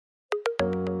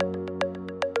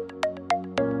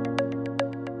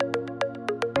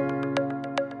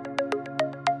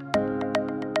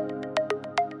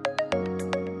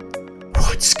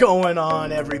going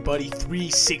on, everybody?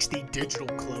 360 Digital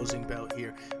Closing Bell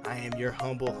here. I am your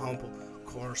humble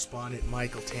correspondent,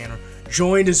 Michael Tanner,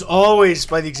 joined as always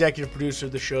by the executive producer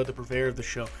of the show, the purveyor of the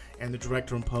show, and the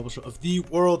director and publisher of the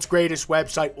world's greatest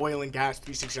website,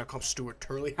 oilandgas360.com, Stuart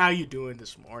Turley. How you doing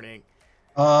this morning?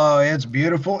 It's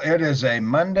beautiful. It is a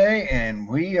Monday, and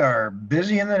we are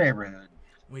busy in the neighborhood.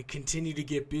 We continue to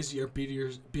get busier.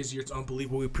 It's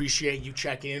unbelievable. We appreciate you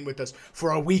checking in with us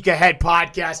for our week ahead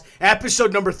podcast,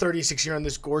 episode number 36 here on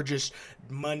this gorgeous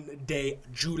Monday,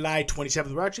 July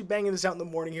 27th. We're actually banging this out in the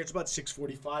morning here. It's about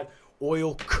 6:45.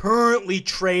 Oil currently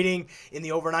trading in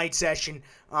the overnight session,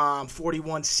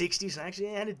 41.60. So actually,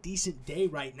 had a decent day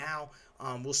right now.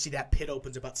 We'll see that pit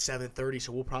opens about 7:30,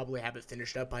 so we'll probably have it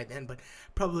finished up by then. But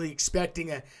probably expecting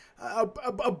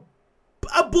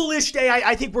a bullish day.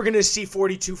 I think we're going to see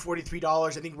 $42,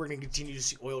 $43. I think we're going to continue to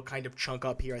see oil kind of chunk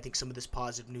up here. I think some of this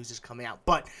positive news is coming out.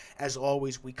 But as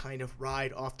always, we kind of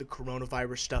ride off the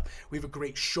coronavirus stuff. We have a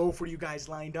great show for you guys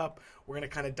lined up. We're going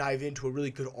to kind of dive into a really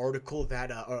good article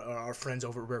that our friends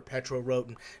over at Rare Petro wrote,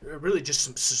 and really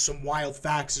just some wild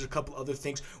facts. There's a couple other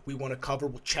things we want to cover.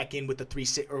 We'll check in with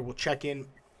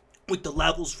with the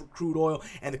levels for crude oil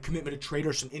and the commitment of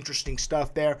traders. Some interesting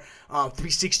stuff there.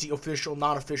 360 official,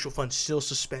 non-official funds still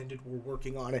suspended. We're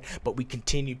working on it, but we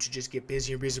continue to just get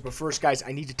busier and busier. But first, guys,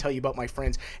 I need to tell you about my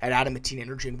friends at Adamantine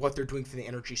Energy and what they're doing for the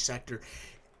energy sector.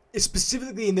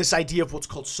 Specifically in this idea of what's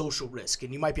called social risk.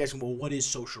 And you might be asking, well, what is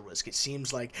social risk? It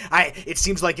seems like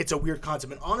it's a weird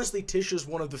concept. And honestly, Tisha's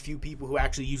one of the few people who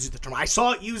actually uses the term. I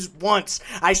saw it used once.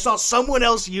 I saw someone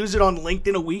else use it on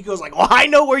LinkedIn a week ago. I was like, oh, I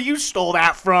know where you stole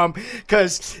that from.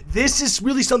 Because this is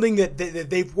really something that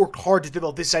they've worked hard to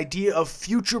develop, this idea of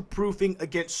future-proofing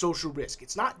against social risk.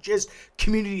 It's not just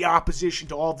community opposition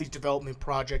to all of these development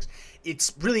projects.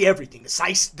 It's really everything.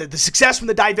 The success from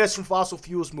the divest from fossil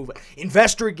fuels movement,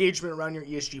 investor engagement around your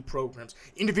ESG programs,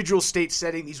 individual states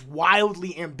setting these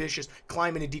wildly ambitious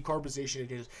climate and decarbonization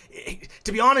agendas.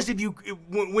 To be honest,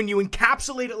 when you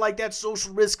encapsulate it like that,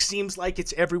 social risk seems like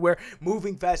it's everywhere,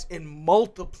 moving fast and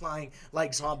multiplying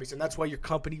like zombies. And that's why your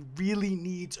company really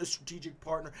needs a strategic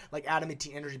partner like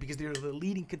Adamantine Energy, because they're the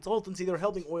leading consultancy. They're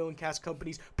helping oil and gas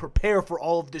companies prepare for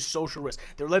all of this social risk.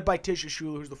 They're led by Tisha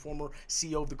Schuler, who's the former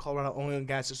CEO of the Colorado Oil and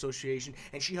Gas Association,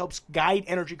 and she helps guide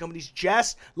energy companies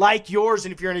just like yours.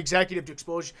 And if you're an executive, to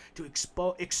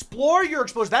explore your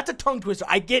exposure. That's a tongue twister.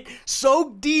 I get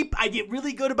so deep, I get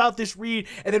really good about this read,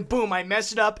 and then boom, I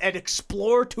mess it up and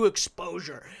explore to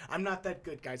exposure. I'm not that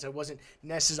good, guys. I'm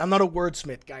not a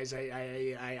wordsmith, guys.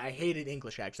 I hated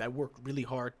English, actually. I worked really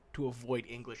hard to avoid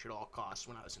English at all costs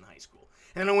when I was in high school.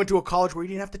 And I went to a college where you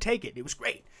didn't have to take it. It was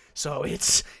great. So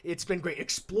it's been great.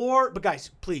 Explore, but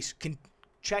guys, please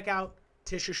check out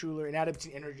Tisha Schuler and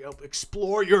Adamantine Energy. Help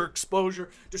explore your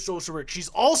exposure to social risk. She's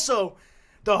also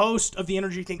the host of the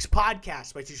Energy Thinks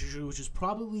podcast by Tisha Schuler, which is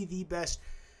probably the best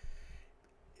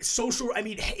social. I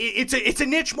mean, it's a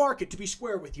niche market, to be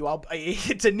square with you.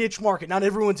 It's a niche market. Not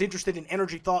everyone's interested in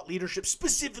energy thought leadership,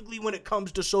 specifically when it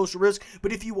comes to social risk.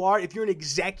 But if you're an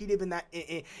executive in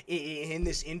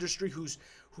this industry who's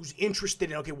interested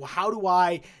in, okay, well, how do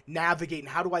I navigate and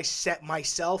how do I set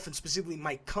myself and specifically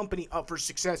my company up for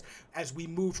success as we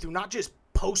move through not just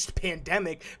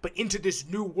post-pandemic, but into this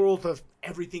new world of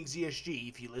everything's ESG.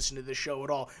 If you listen to the show at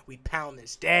all, we pound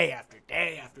this day after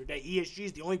day after day. ESG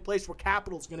is the only place where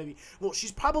capital is going to be. Well,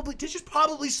 Tisha's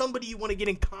probably somebody you want to get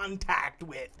in contact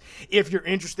with if you're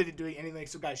interested in doing anything.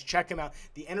 So guys, check them out.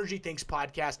 The Energy Thinks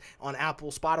podcast on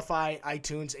Apple, Spotify,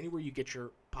 iTunes, anywhere you get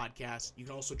your podcast. You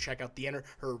can also check out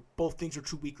her Both Things Are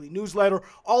True weekly newsletter,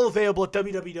 all available at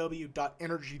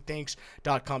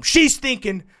www.energythinks.com. She's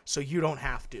thinking, so you don't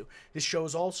have to. This show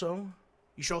is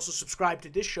you should also subscribe to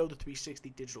this show, the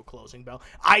 360 Digital Closing Bell,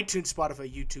 iTunes,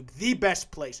 Spotify, YouTube, the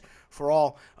best place for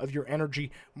all of your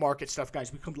energy market stuff,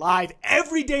 guys. We come live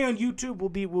every day on YouTube.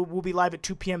 We'll be live at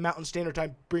 2 p.m. Mountain Standard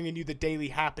Time, bringing you the daily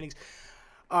happenings.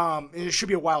 And it should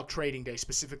be a wild trading day,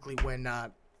 specifically when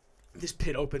this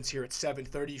pit opens here at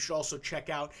 7:30. You should also check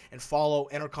out and follow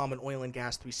Enercom and Oil and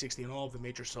Gas 360 on all of the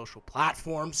major social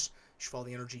platforms. You should follow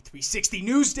the Energy 360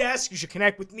 News Desk. You should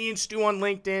connect with me and Stu on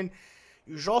LinkedIn.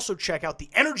 You should also check out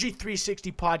the Energy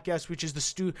 360 podcast, which is a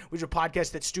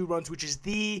podcast that Stu runs, which is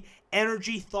the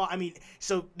Energy Thought.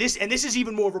 This is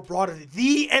even more of a broader,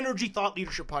 the Energy Thought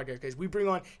Leadership podcast, guys.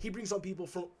 He brings on people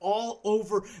from all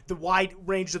over the wide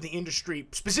range of the industry,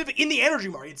 specific in the energy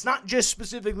market. It's not just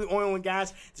specifically oil and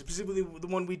gas. It's specifically the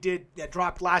one we did that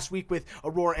dropped last week with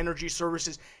Aurora Energy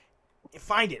Services.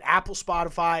 Find it, Apple,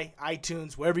 Spotify,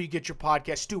 iTunes, wherever you get your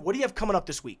podcast. Stu, what do you have coming up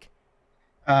this week?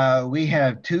 We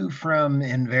have two from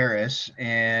Inveris,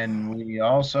 and we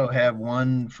also have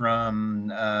one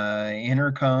from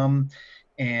Intercom.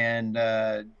 And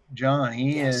John,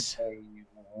 he is Yes. a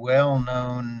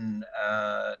well-known,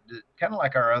 kind of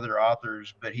like our other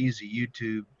authors, but he's a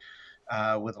YouTube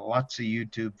with lots of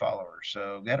YouTube followers.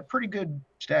 So got a pretty good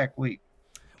stack week.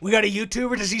 We got a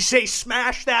YouTuber. Does he say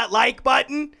smash that like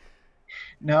button?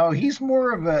 No, he's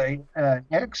more of a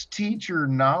ex-teacher,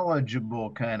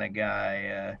 knowledgeable kind of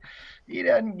guy. He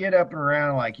doesn't get up and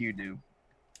around like you do.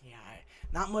 Yeah,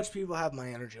 not much people have my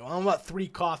energy. Well, I'm about 3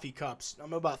 coffee cups.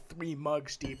 I'm about 3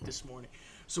 mugs deep this morning.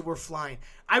 So we're flying.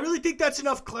 I really think that's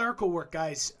enough clerical work,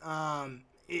 guys.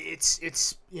 It's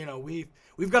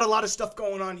we've got a lot of stuff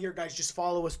going on here, guys. Just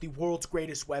follow us, the world's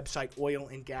greatest website,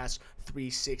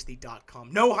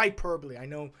 oilandgas360.com. No hyperbole. I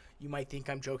know you might think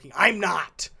I'm joking. I'm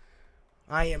not.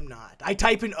 I am not. I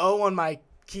type in O on my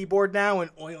keyboard now, and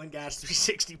Oil and Gas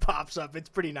 360 pops up. It's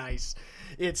pretty nice.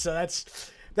 It's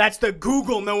that's the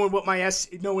Google knowing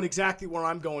knowing exactly where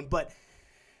I'm going. But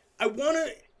I want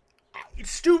to.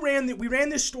 Stu we ran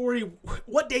this story.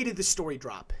 What day did this story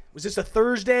drop? Was this a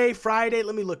Thursday, Friday?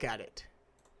 Let me look at it.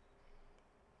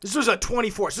 This was a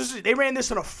 24th. So they ran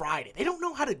this on a Friday. They don't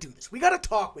know how to do this. We got to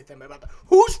talk with them about that.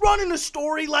 Who's running a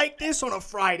story like this on a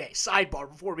Friday? Sidebar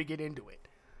before we get into it.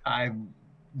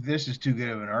 This is too good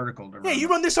of an article to run. Yeah, you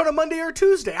run this on a Monday or a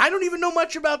Tuesday. I don't even know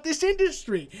much about this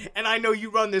industry, and I know you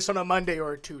run this on a Monday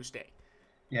or a Tuesday.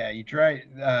 Yeah, you try.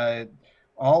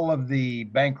 All of the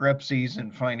bankruptcies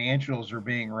and financials are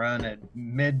being run at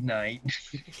midnight.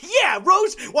 Yeah,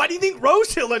 Rose. Why do you think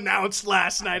Rose Hill announced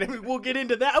last night? I mean, we'll get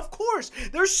into that. Of course,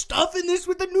 there's stuff in this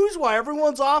with the Newswire.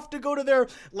 Everyone's off to go to their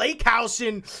lake house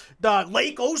in the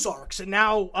Lake Ozarks, and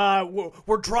now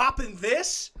we're dropping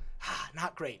this.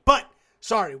 Not great, but.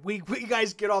 Sorry, we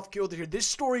guys get off kilter here. This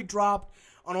story dropped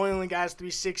on Oil and Gas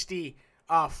 360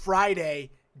 Friday.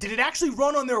 Did it actually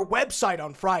run on their website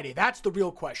on Friday? That's the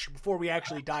real question before we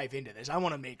actually dive into this. I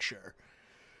want to make sure.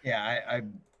 Yeah,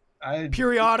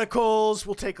 Periodicals,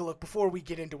 we'll take a look before we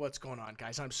get into what's going on,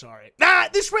 guys. I'm sorry.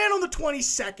 This ran on the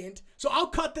 22nd, so I'll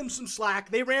cut them some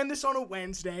slack. They ran this on a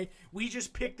Wednesday. We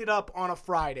just picked it up on a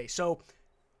Friday. So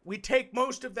we take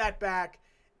most of that back,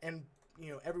 and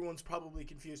everyone's probably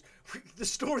confused.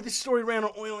 This story ran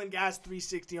on Oil and Gas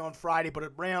 360 on Friday, but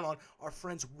it ran on our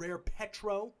friends Rare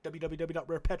Petro,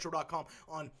 www.rarepetro.com,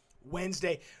 on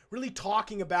Wednesday, really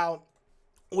talking about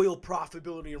oil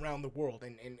profitability around the world.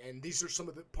 And these are some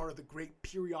of the part of the great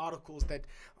periodicals that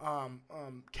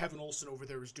Kevin Olson over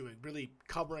there is doing, really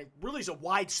covering really is a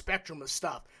wide spectrum of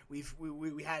stuff. We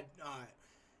had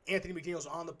Anthony McNeil's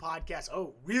on the podcast.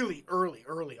 Oh, really early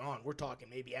on. We're talking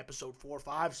maybe episode 4 or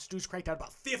 5. Stu's cranked out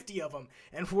about 50 of them,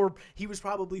 and he was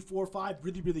probably 4 or 5.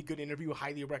 Really, really good interview.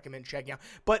 Highly recommend checking out.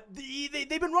 But they've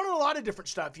been running a lot of different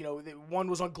stuff. One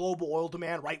was on global oil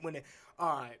demand right when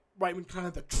kind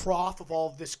of the trough of all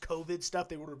of this COVID stuff.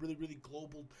 They were a really, really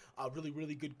global,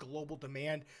 really good global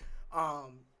demand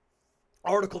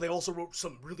article. They also wrote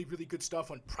some really, really good stuff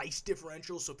on price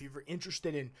differentials. So if you're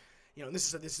interested in and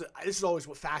this is always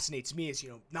what fascinates me is,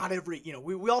 not every,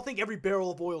 we all think every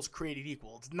barrel of oil is created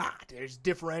equal. It's not. There's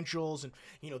differentials and,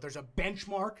 there's a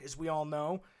benchmark, as we all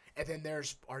know. And then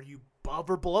are you above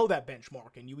or below that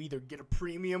benchmark? And you either get a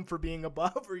premium for being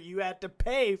above or you had to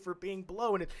pay for being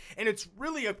below. And it's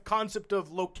really a concept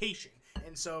of location.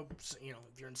 And so,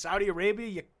 if you're in Saudi Arabia,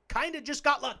 you kind of just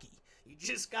got lucky. You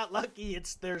just got lucky.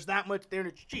 There's that much there and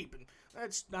it's cheap. And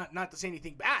that's not to say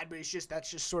anything bad, but that's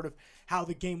just sort of how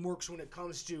the game works when it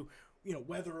comes to,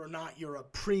 whether or not you're a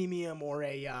premium or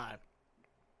I'm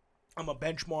a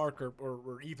benchmark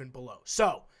or even below.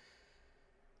 So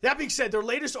that being said, their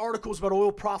latest articles about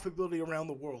oil profitability around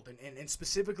the world and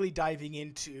specifically diving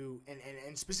into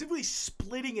and specifically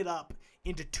splitting it up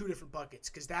into 2 different buckets,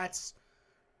 because that's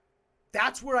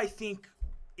where I think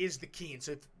is the key. And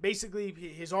so basically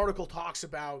his article talks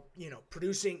about,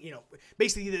 producing,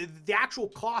 basically the actual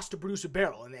cost to produce a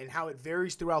barrel and how it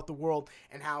varies throughout the world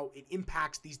and how it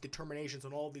impacts these determinations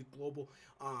on all the global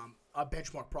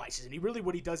benchmark prices. And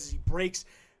what he does is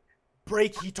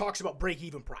he talks about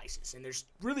break-even prices. And there's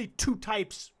really 2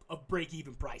 types of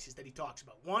break-even prices that he talks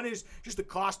about. One is just the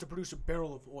cost to produce a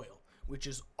barrel of oil, which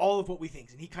is all of what we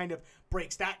think. And he kind of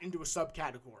breaks that into a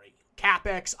subcategory.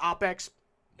 CapEx, OpEx,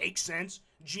 makes sense.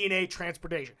 G&A,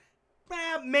 transportation.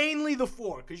 Mainly the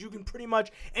 4, because you can pretty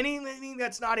much, anything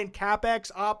that's not in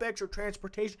CapEx, OpEx, or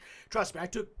transportation, trust me, I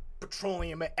took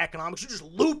petroleum economics. You just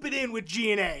loop it in with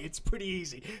G&A. It's pretty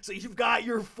easy. So you've got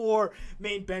your 4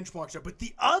 main benchmarks there. But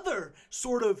the other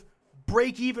sort of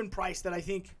break-even price that I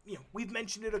think, we've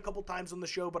mentioned it a couple times on the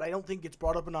show, but I don't think it's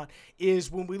brought up enough,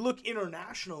 is when we look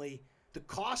internationally, the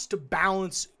cost to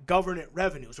balance government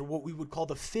revenues, or what we would call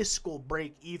the fiscal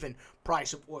break-even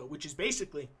price of oil, which is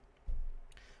basically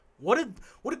what does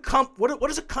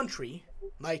a country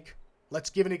like, let's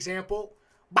give an example,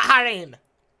 Bahrain,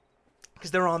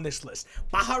 because they're on this list.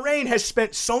 Bahrain has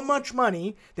spent so much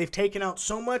money, they've taken out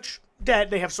so much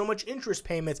debt, they have so much interest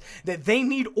payments that they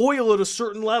need oil at a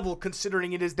certain level,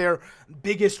 considering it is their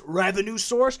biggest revenue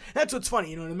source. That's what's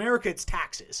funny. In America, it's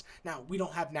taxes. Now, we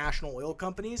don't have national oil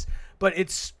companies, but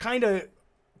it's kind of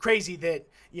crazy that,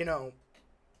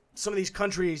 some of these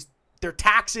countries, their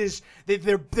taxes,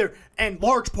 they're and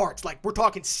large parts, like we're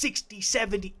talking 60,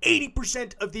 70,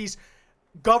 80% of these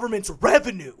governments'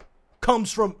 revenue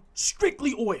comes from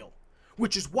strictly oil,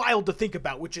 which is wild to think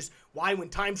about, which is why when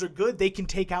times are good, they can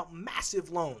take out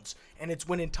massive loans. And it's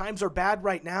when in times are bad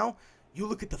right now, you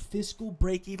look at the fiscal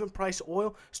break-even price of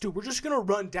oil. Stu, we're just going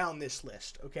to run down this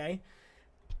list, okay?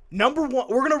 Number one,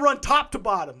 we're going to run top to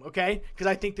bottom, okay? Because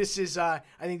I think this is, and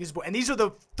these are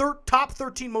the top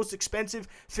 13 most expensive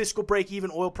fiscal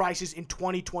break-even oil prices in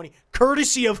 2020.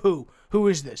 Courtesy of who? Who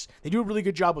is this? They do a really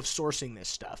good job of sourcing this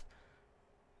stuff.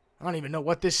 I don't even know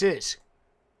what this is.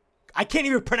 I can't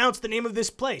even pronounce the name of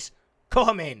this place.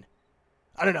 Kohamein.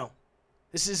 I don't know.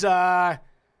 This is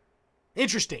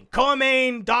interesting.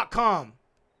 Kohamein.com.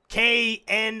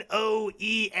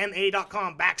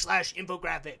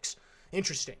 KNOEMA.com/infographics.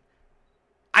 Interesting.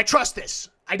 I trust this.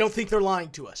 I don't think they're lying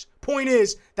to us. Point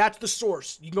is, that's the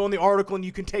source. You can go in the article and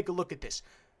you can take a look at this.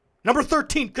 Number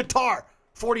 13, Qatar.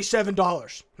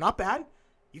 $47. Not bad.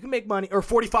 You can make money. Or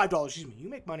 $45, excuse me. You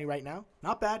can make money right now.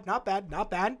 Not bad, not bad, not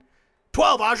bad.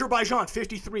 12, Azerbaijan,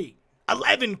 53.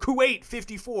 11, Kuwait,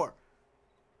 54.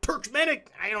 Turkmenistan,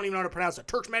 I don't even know how to pronounce it.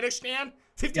 Turkmenistan,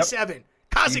 57. Yep.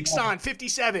 Kazakhstan,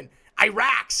 57.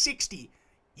 Iraq, 60.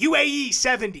 UAE,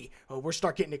 70. Oh, we're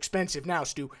start getting expensive now,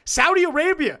 Stu. Saudi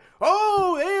Arabia.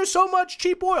 Oh, there's so much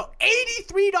cheap oil.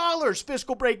 $83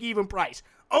 fiscal break-even price.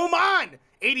 Oman,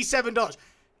 $87.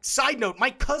 Side note,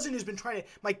 my cousin has been trying to,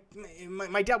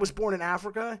 my dad was born in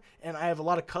Africa, and I have a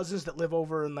lot of cousins that live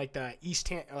over in like the east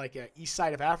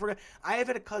side of Africa. I have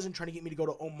had a cousin trying to get me to go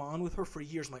to Oman with her for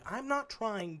years. I'm like, I'm not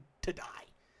trying to die.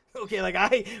 Okay, like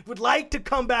I would like to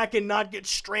come back and not get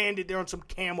stranded there on some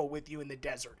camel with you in the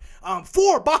desert.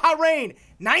 4, Bahrain,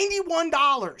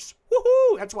 $91.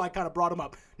 Woohoo! That's why I kind of brought him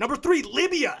up. Number 3,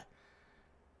 Libya.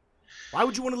 Why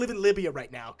would you want to live in Libya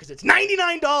right now? Because it's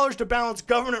 $99 to balance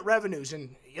government revenues,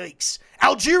 and yikes.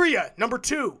 Algeria, number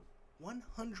 2,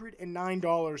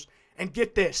 $109. And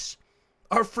get this,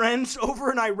 our friends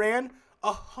over in Iran,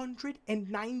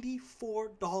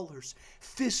 $194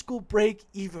 fiscal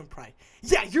break-even price.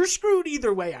 Yeah, you're screwed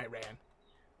either way, Iran.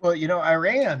 Well,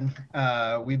 Iran,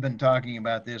 we've been talking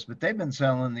about this, but they've been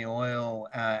selling the oil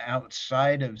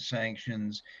outside of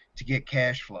sanctions to get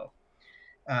cash flow.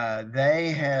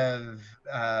 They have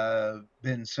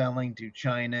been selling to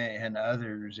China and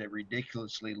others at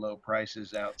ridiculously low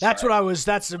prices outside. That's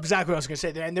exactly what I was going to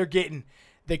say. And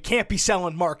they can't be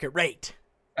selling market rate.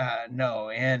 No.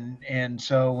 And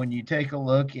so when you take a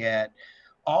look at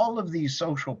all of these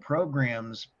social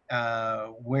programs,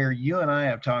 where you and I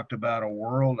have talked about a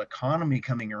world economy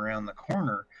coming around the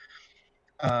corner,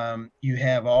 you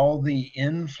have all the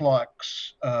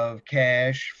influx of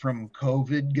cash from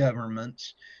COVID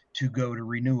governments to go to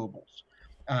renewables.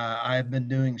 I've been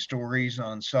doing stories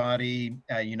on Saudi,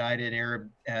 United Arab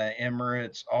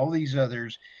Emirates, all these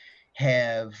others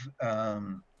have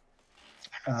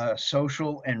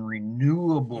social and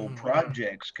renewable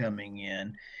projects coming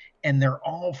in, and they're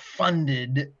all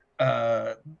funded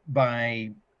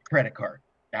by credit card,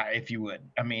 if you would.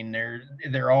 I mean,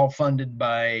 they're all funded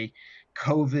by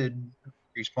COVID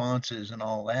responses and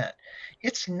all that.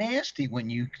 It's nasty when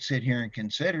you sit here and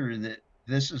consider that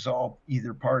this is all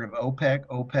either part of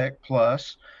OPEC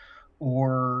plus,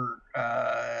 or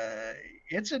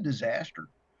it's a disaster.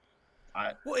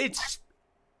 It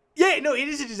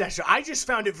is a disaster. I just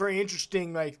found it very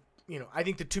interesting. I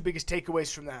think the two biggest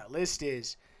takeaways from that list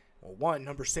is, well, one,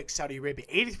 number 6, Saudi Arabia,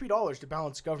 $83 to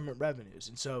balance government revenues.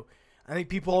 And so I think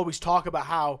people always talk about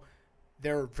how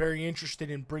they're very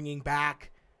interested in bringing back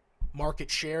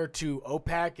market share to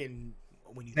OPEC. And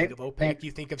when you think of OPEC, you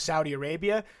think of Saudi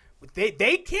Arabia. They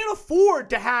can't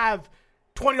afford to have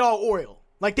 $20 oil.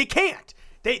 Like, they can't.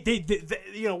 They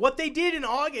what they did in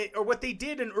August, or what they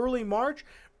did in early March,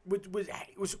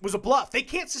 was a bluff. They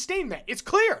can't sustain that. It's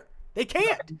clear. They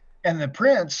can't. And the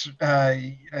prince,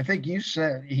 I think you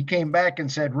said, he came back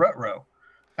and said Rut-row.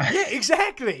 Yeah,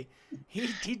 exactly. He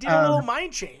did a little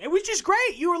mind change, which is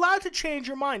great. You're allowed to change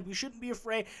your mind. We shouldn't be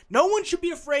afraid. No one should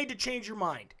be afraid to change your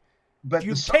mind. But if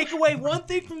you take away one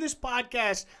thing from this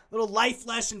podcast, little life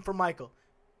lesson for Michael.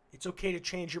 It's okay to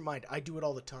change your mind. I do it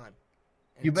all the time.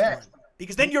 And You it's bet. fun.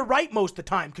 Because then you're right most of the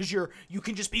time. Because you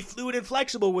can just be fluid and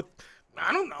flexible with.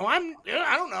 I don't know. I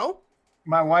don't know.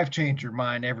 My wife changed her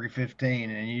mind every 15,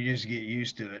 and you just get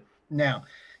used to it. Now,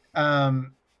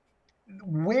 um,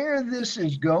 where this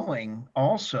is going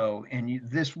also, and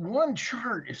this one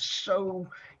chart is so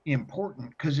important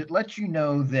because it lets you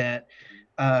know that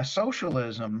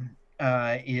socialism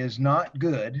is not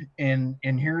good. And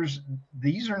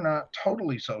these are not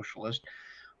totally socialist,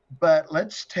 but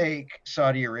let's take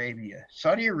Saudi Arabia.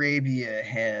 Saudi Arabia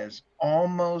has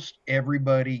almost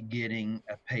everybody getting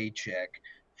a paycheck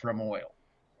from oil.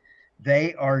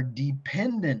 They are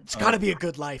dependent It's got on. to be a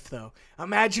good life, though.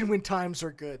 Imagine when times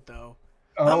are good, though.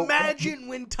 Oh, Imagine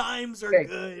when times are okay.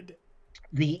 good.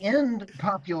 The end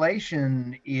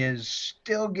population is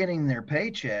still getting their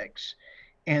paychecks,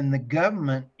 and the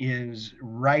government is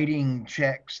writing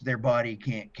checks their body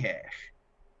can't cash.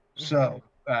 So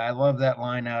I love that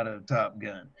line out of Top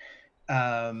Gun.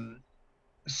 Um,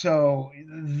 so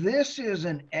this is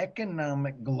an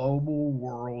economic global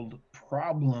world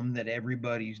problem that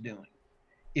everybody's doing.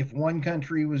 If one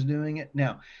country was doing it.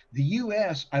 Now, the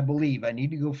U.S., I believe, I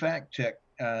need to go fact check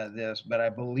this, but I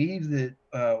believe that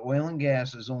oil and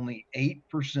gas is only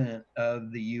 8%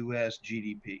 of the U.S.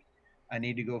 GDP. I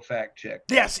need to go fact check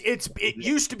that. Yes, it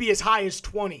used to be as high as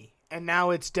 20, and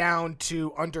now it's down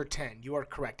to under 10. You are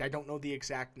correct. I don't know the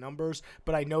exact numbers,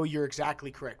 but I know you're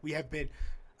exactly correct. We have been,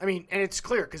 I mean, and it's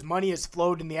clear because money has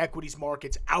flowed in the equities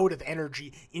markets out of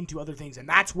energy into other things, and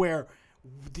that's where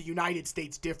the United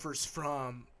States differs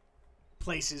from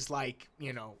places like,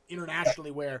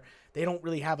 internationally where they don't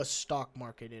really have a stock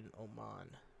market in Oman.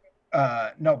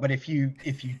 No, but if you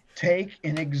take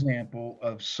an example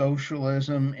of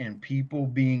socialism and people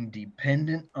being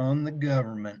dependent on the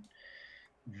government,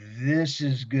 this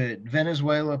is good.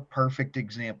 Venezuela, perfect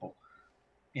example.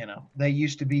 They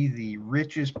used to be the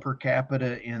richest per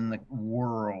capita in the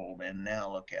world, and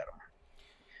now look at them.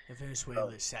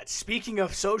 Venezuela is sad. Speaking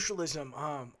of socialism,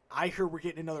 I heard we're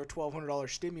getting another $1,200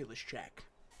 stimulus check.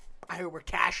 I heard we're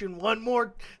cashing one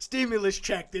more stimulus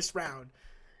check this round.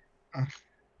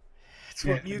 That's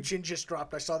what Muchin just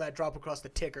dropped. I saw that drop across the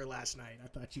ticker last night. I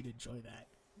thought you'd enjoy that.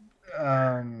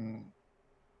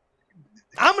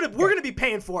 We're gonna be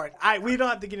paying for it. We don't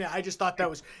have to get it. I just thought that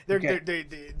was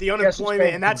the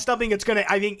unemployment, and that's something that's gonna,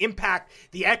 I think, impact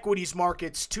the equities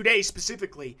markets today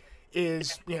specifically.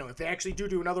 Is if they actually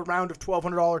do another round of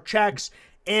 $1,200 checks,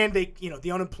 and they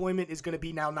the unemployment is gonna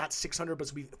be now not $600 but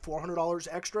it's gonna be $400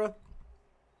 extra.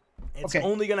 It's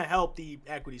only gonna help the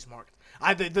equities market.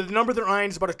 The number they're eyeing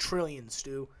is about $1 trillion,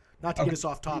 Stu. Not to get us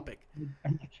off topic.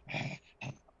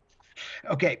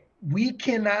 Okay, we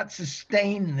cannot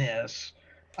sustain this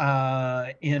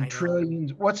in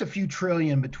trillions. What's a few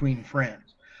trillion between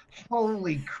friends?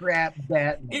 Holy crap,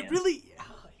 Batman! It really.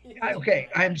 Okay,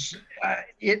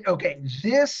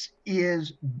 this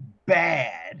is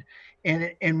bad,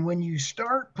 and when you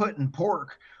start putting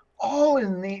pork all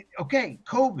in the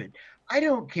COVID. I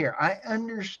don't care. I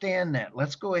understand that.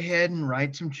 Let's go ahead and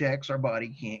write some checks our body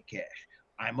can't cash.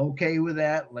 I'm okay with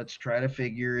that. Let's try to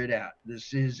figure it out.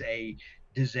 This is a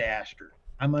disaster.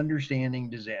 I'm understanding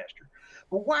disaster.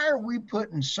 But why are we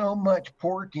putting so much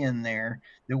pork in there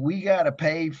that we got to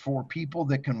pay for people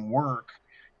that can work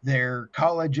their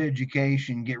college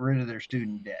education, get rid of their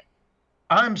student debt?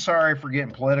 I'm sorry for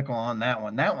getting political on that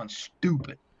one. That one's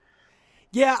stupid.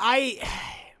 Yeah,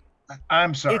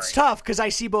 I'm sorry. It's tough because I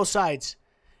see both sides.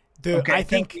 I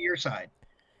think your side.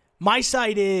 My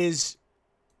side is,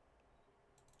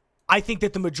 I think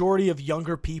that the majority of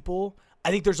younger people,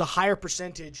 I think there's a higher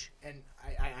percentage, and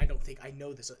I don't think I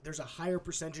know this. There's a higher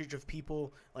percentage of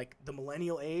people like the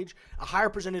millennial age. A higher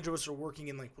percentage of us are working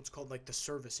in like what's called like the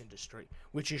service industry,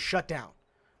 which is shut down.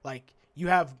 Like you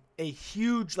have a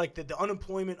huge the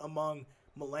unemployment among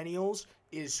millennials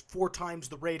is 4 times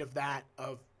the rate of that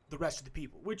of the rest of the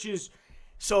people, which is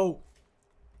so.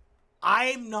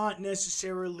 I'm not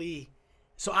necessarily.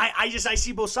 So I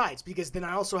see both sides because then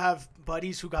I also have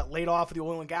buddies who got laid off of the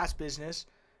oil and gas business,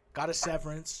 got a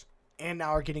severance, and now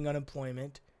are getting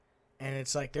unemployment, and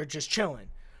it's like they're just chilling.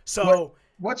 So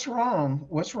what's wrong?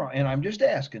 What's wrong? And I'm just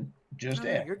asking.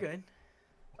 You're good.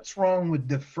 What's wrong with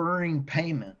deferring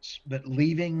payments but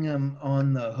leaving them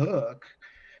on the hook?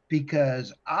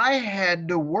 Because I had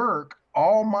to work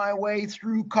all my way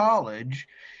through college.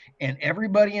 And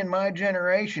everybody in my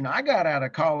generation, I got out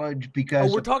of college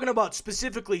because... we're talking about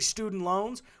specifically student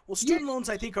loans? Well, student loans,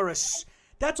 I think,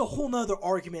 that's a whole nother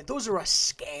argument. Those are a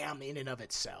scam in and of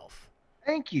itself.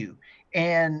 Thank you.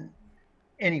 And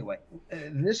anyway,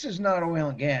 this is not oil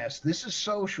and gas. This is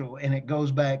social, and it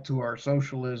goes back to our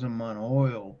socialism on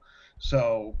oil.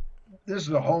 So this is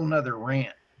a whole nother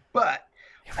rant. But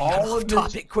We got all off of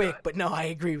topic this, quick, but no, I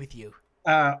agree with you.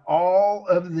 all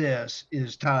of this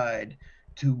is tied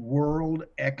to world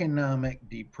economic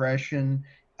depression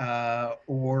or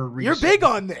You're recession. big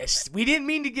on this. We didn't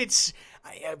mean to get.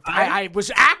 I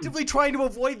was actively trying to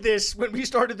avoid this when we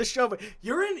started the show, but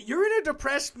you're in a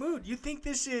depressed mood. You think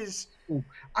this is?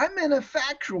 I'm in a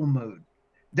factual mood.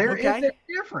 There is Okay. a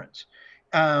difference.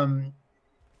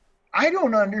 I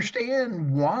don't understand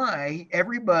why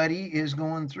everybody is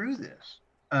going through this.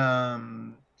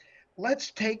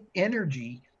 Let's take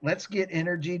energy. Let's get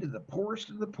energy to the poorest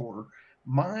of the poor.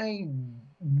 My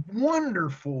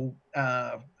wonderful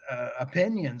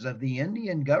opinions of the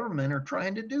Indian government are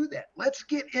trying to do that. Let's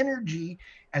get energy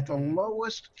at the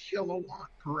lowest kilowatt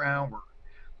per hour.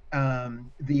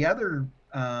 The other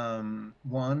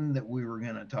one that we were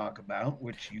going to talk about,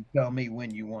 which you tell me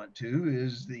when you want to,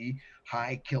 is the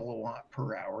high kilowatt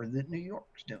per hour that New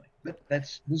York's doing. But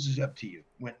this is up to you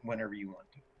whenever you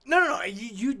want to. No.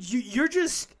 You're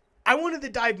just. I wanted to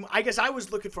dive. I guess I was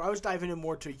diving in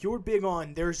more to. You're big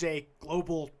on. There's a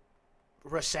global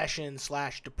recession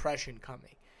 / depression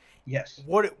coming. Yes.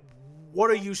 What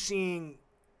are you seeing?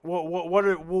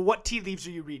 What tea leaves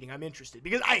are you reading? I'm interested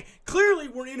because clearly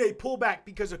we're in a pullback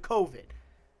because of COVID.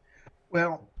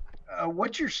 Well,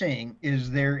 what you're seeing is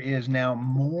there is now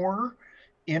more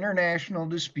international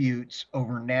disputes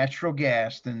over natural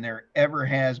gas than there ever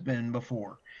has been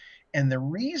before. And the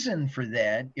reason for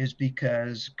that is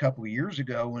because a couple of years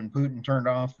ago, when Putin turned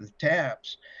off the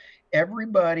taps,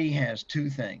 everybody has two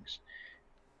things.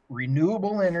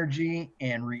 Renewable energy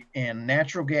and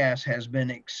natural gas has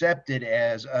been accepted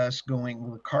as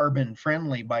we're carbon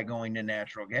friendly by going to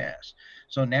natural gas.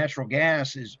 So natural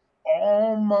gas is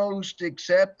almost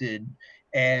accepted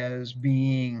as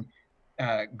being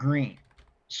green.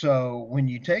 So when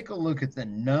you take a look at the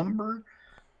number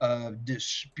of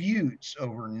disputes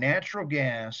over natural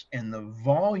gas and the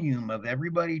volume of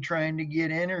everybody trying to get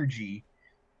energy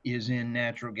is in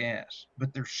natural gas,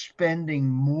 but they're spending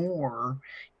more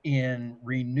in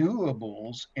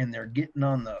renewables and they're getting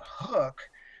on the hook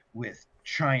with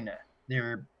China.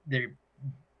 They're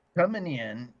coming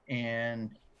in,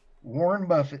 and Warren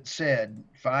Buffett said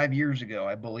 5 years ago,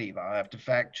 I believe, I'll have to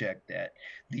fact check that,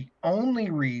 the only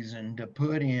reason to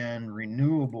put in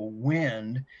renewable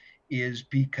wind is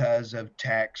because of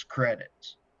tax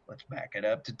credits. Let's back it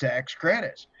up to tax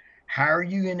credits. How are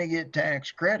you going to get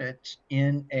tax credits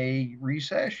in a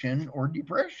recession or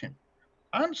depression?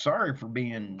 I'm sorry for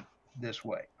being this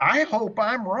way. I hope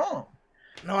I'm wrong.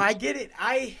 No, I get it.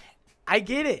 I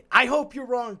get it. I hope you're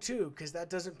wrong too, because that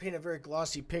doesn't paint a very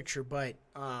glossy picture. But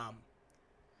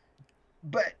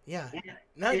yeah,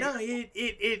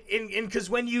 because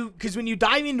when you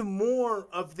dive into more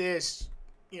of this,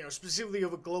 specifically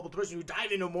of a global depression, you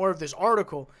dive into more of this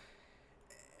article.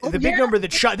 The big number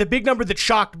that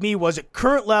shocked me was at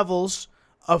current levels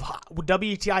of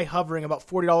WTI hovering about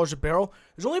 $40 a barrel.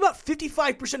 There's only about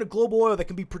 55% of global oil that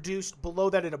can be produced below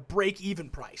that at a break-even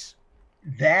price.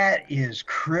 That is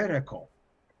critical.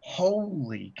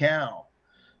 Holy cow!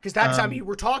 Because that's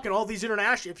we're talking all these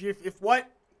international. If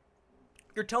what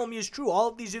you're telling me is true, all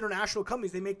of these international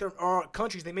companies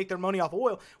countries they make their money off of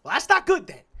oil. Well, that's not good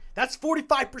then. That's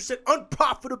 45%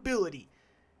 unprofitability.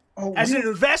 Oh, as an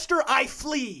investor, I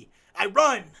flee. I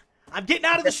run. I'm getting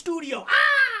out of the studio.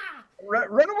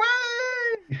 Run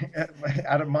away!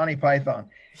 Out of Monty Python.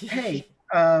 Hey,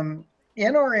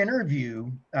 in our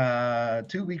interview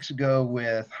 2 weeks ago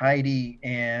with Heidi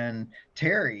and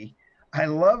Terry, I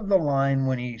love the line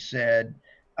when he said,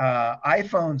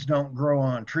 iPhones don't grow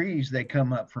on trees, they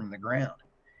come up from the ground.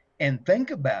 And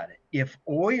think about it. If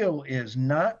oil is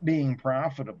not being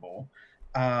profitable,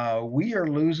 we are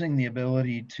losing the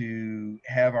ability to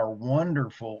have our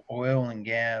wonderful oil and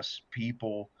gas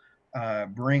people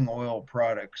bring oil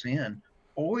products in.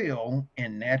 Oil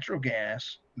and natural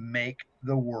gas make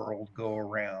the world go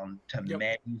around to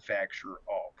manufacture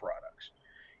all products.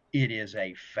 It is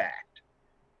a fact.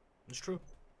 It's true.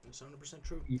 It's 100%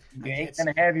 true. You ain't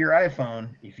going to have your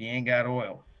iPhone if you ain't got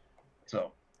oil.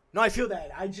 So. No, I feel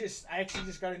that. I actually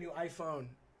just got a new iPhone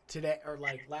today, or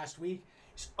last week.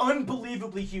 It's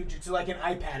unbelievably huge. It's like an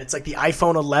iPad. It's like the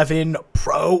iPhone 11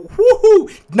 Pro.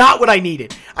 Woohoo! Not what I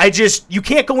needed. You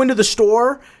can't go into the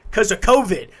store because of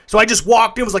COVID. So I just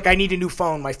walked in, was like, I need a new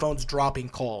phone. My phone's dropping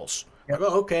calls. Yep. I go,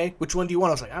 okay. Which one do you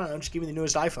want? I was like, I don't know. Just give me the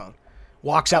newest iPhone.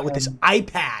 Walks out with this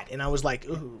iPad, and I was like,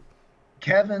 ooh.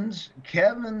 Kevin's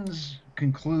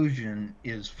conclusion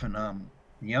is phenomenal.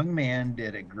 The young man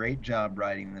did a great job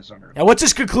writing this article. Now, what's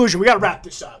his conclusion? We got to wrap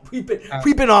this up. We've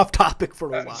been off topic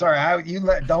for a while. Sorry,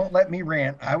 don't let me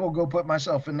rant. I will go put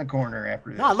myself in the corner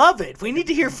after this. No, I love it. We need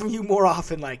to hear from you more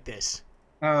often like this.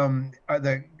 I'm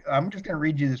just going to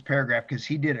read you this paragraph because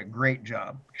he did a great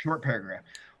job. Short paragraph.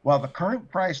 While the current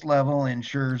price level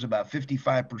ensures about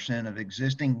 55% of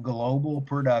existing global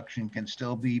production can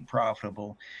still be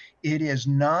profitable, it is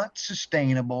not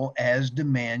sustainable as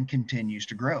demand continues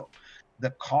to grow.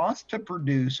 The cost to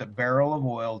produce a barrel of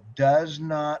oil does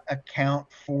not account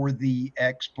for the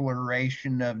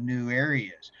exploration of new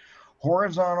areas.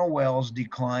 Horizontal wells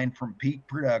decline from peak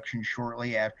production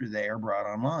shortly after they are brought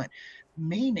online,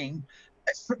 meaning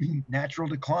natural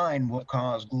decline will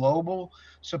cause global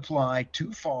supply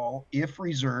to fall if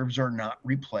reserves are not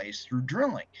replaced through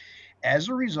drilling. As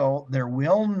a result, there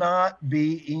will not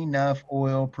be enough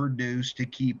oil produced to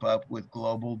keep up with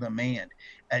global demand.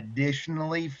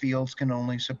 Additionally, fields can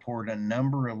only support a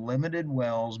number of limited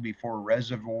wells before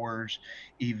reservoirs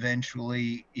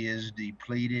eventually is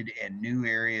depleted and new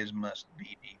areas must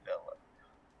be developed.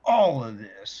 All of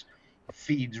this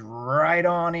feeds right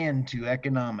on into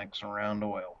economics around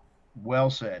oil. Well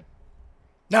said.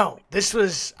 No,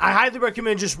 I highly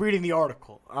recommend just reading the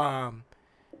article.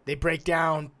 They break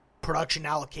down production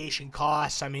allocation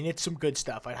costs. I mean, it's some good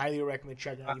stuff. I'd highly recommend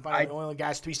checking it out. You can find it on the Oil and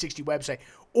Gas 360 website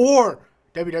or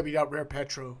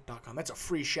www.rarepetro.com. That's a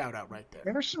free shout out right there.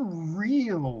 There are some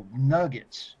real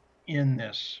nuggets in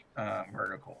this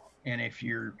article. And if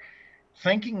you're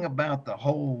thinking about the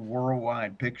whole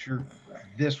worldwide picture,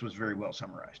 this was very well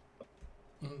summarized.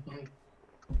 Mm-hmm.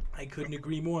 I couldn't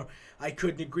agree more.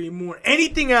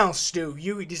 Anything else, Stu?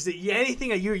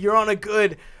 You're on a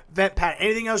good vent pad.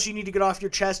 Anything else you need to get off your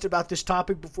chest about this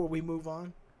topic before we move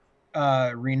on?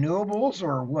 Renewables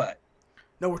or what?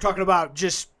 No, we're talking about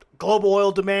just global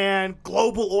oil demand,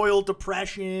 global oil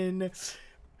depression.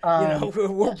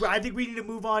 I think we need to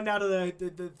move on now to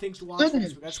the things to watch. I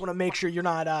just want to make sure you're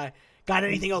not got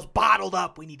anything else bottled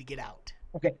up we need to get out.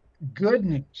 Okay, good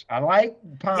news. I like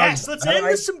positive. Yes, let's end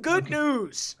with some good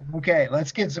news. Okay,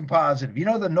 let's get some positive. You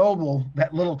know the Noble,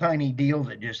 that little tiny deal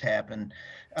that just happened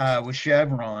with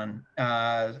Chevron.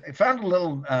 I found a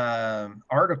little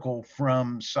article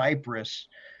from Cyprus.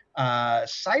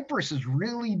 Cyprus is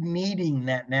really needing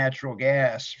that natural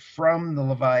gas from the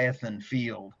Leviathan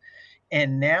field.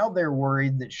 And now they're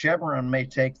worried that Chevron may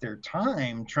take their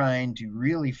time trying to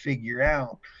really figure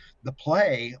out the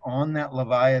play on that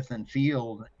Leviathan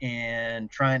field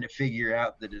and trying to figure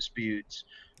out the disputes.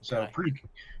 So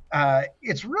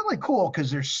it's really cool because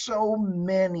there's so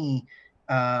many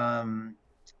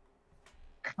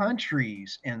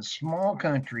countries and small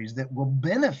countries that will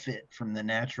benefit from the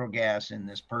natural gas in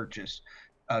this purchase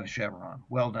of Chevron.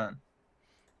 Well done.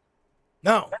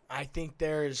 No, I think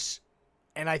it's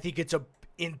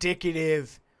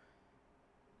indicative.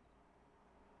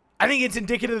 I think it's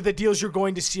indicative the deals you're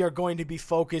going to see are going to be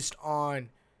focused on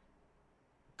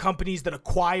companies that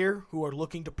acquire, who are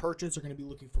looking to purchase, are going to be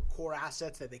looking for core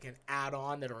assets that they can add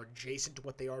on that are adjacent to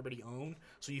what they already own,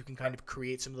 so you can kind of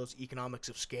create some of those economics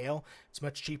of scale. It's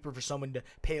much cheaper for someone to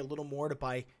pay a little more to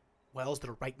buy wells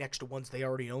that are right next to ones they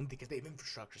already own because they have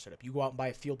infrastructure set up. You go out and buy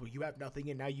a field where you have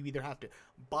nothing, and now you either have to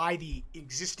buy the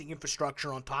existing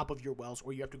infrastructure on top of your wells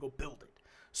or you have to go build it.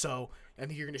 So I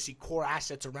think you're going to see core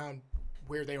assets around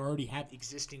where they already have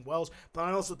existing wells, but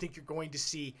I also think you're going to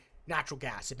see natural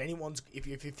gas. If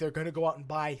they're going to go out and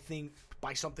buy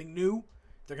something new,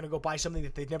 they're going to go buy something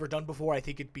that they've never done before. I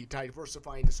think it'd be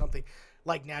diversifying to something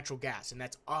like natural gas, and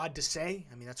that's odd to say.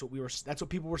 I mean, that's what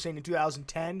people were saying in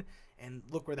 2010, and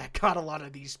look where that got a lot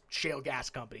of these shale gas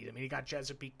companies. I mean, it got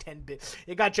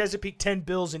Chesapeake 10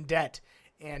 bills in debt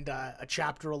and a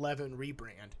Chapter 11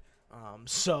 rebrand.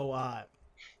 So I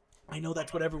know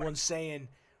that's what everyone's saying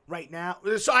right now.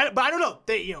 But I don't know.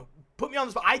 Put me on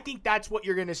the spot. I think that's what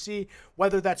you're going to see.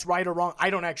 Whether that's right or wrong, I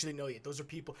don't actually know yet. Those are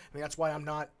people. I mean, that's why I'm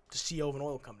not the CEO of an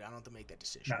oil company. I don't have to make that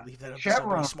decision. No. Leave that up to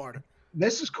somebody smarter.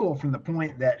 This is cool from the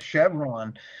point that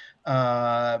Chevron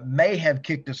may have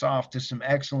kicked us off to some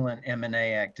excellent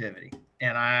M&A activity.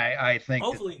 And I think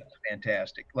that's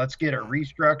fantastic. Let's get a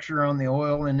restructure on the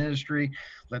oil industry.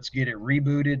 Let's get it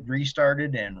rebooted,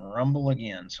 restarted, and rumble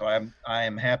again. So I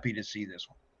am happy to see this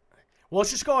one. Well,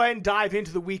 let's just go ahead and dive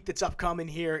into the week that's upcoming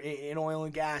here in oil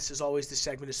and gas. As always, this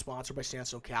segment is sponsored by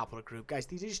Sandstone Capital Group. Guys,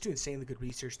 they just do insanely good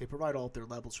research. They provide all of their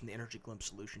levels from the Energy Glimpse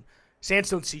solution.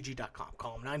 SandstoneCG.com.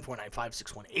 Call them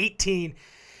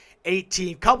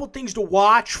 949-561-1818. Couple things to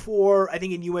watch for, I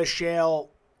think, in U.S.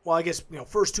 shale. well, I guess,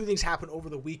 first two things happened over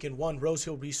the weekend. One, Rose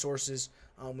Hill Resources.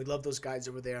 We love those guys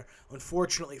over there.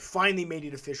 Unfortunately, finally made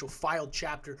it official. Filed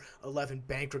Chapter 11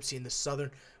 bankruptcy in the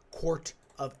Southern Court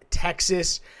of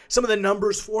Texas. Some of the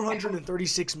numbers: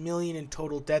 $436 million in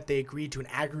total debt. They agreed to an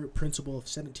aggregate principal of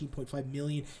 $17.5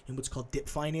 million in what's called DIP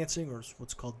financing, or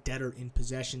what's called debtor in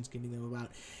possessions, giving them about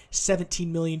 $17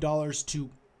 million to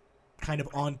kind of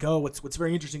on-go. What's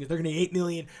very interesting is they're going to get $8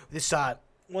 million. This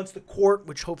once the court,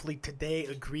 which hopefully today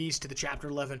agrees to the Chapter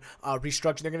 11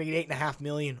 restructuring, they're going to get $8.5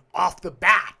 million off the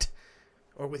bat,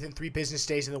 or within 3 business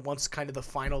days. And then once kind of the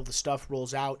final of the stuff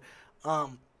rolls out,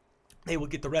 they will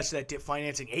get the rest of that DIP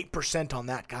financing, 8% on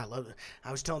that. God, I love it.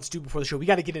 I was telling Stu before the show, we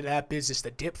got to get into that business, the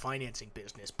DIP financing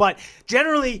business. But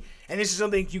generally, and this is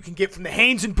something you can get from the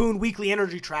Haynes and Boone Weekly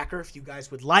Energy Tracker. If you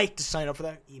guys would like to sign up for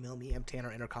that, email me,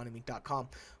 mtanner@enerconomweek.com.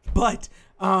 But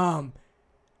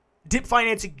DIP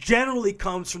financing generally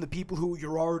comes from the people who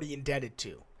you're already indebted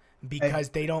to, because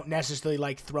they don't necessarily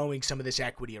like throwing some of this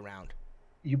equity around.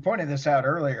 You pointed this out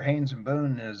earlier. Haynes and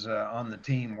Boone is on the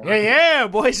team. Yeah,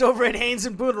 boys over at Haynes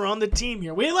and Boone are on the team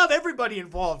here. We love everybody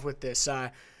involved with this.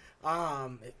 But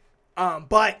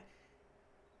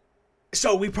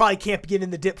so we probably can't get in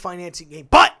the DIP financing game.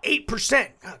 But 8%,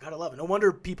 gotta love it. No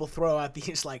wonder people throw out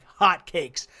these like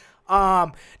hotcakes.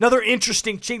 Another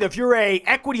interesting thing: if you're a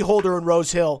equity holder in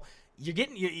Rose Hill,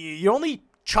 you're only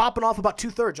chopping off about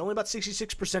 2/3. Only about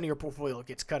 66% of your portfolio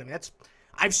gets cut. I mean,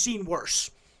 I've seen worse.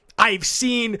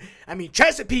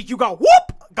 Chesapeake, you got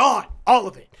gone, all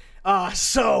of it.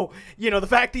 So the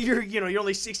fact that you're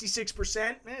only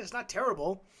 66%, it's not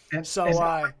terrible. And so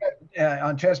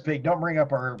on Chesapeake, don't bring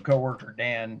up our coworker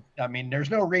Dan. I mean,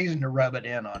 there's no reason to rub it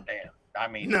in on Dan. I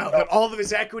mean, no, but all of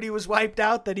his equity was wiped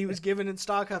out that he was given in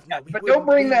stock. No, but don't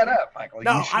bring that up, Michael.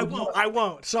 No, I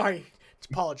won't. Sorry.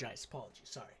 Apologies.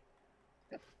 Sorry.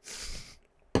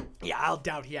 Yeah, I'll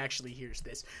doubt he actually hears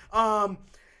this.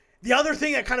 The other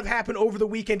thing that kind of happened over the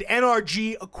weekend: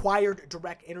 NRG acquired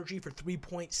Direct Energy for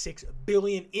 $3.6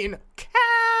 billion in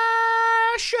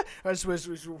cash.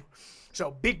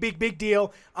 So big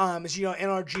deal. As you know,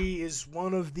 NRG is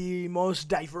one of the most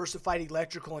diversified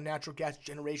electrical and natural gas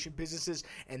generation businesses,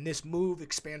 and this move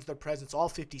expands their presence all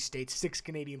 50 states, 6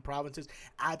 Canadian provinces,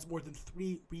 adds more than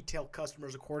 3 retail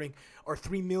customers,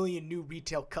 3 million new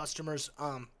retail customers.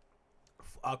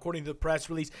 According to the press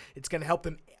release, it's going to help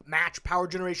them match power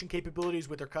generation capabilities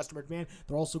with their customer demand.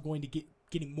 They're also going to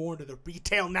getting more into the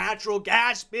retail natural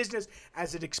gas business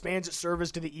as it expands its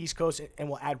service to the East Coast and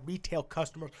will add retail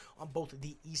customers on both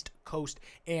the East Coast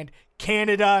and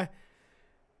Canada.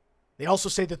 They also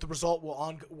say that the result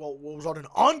will result in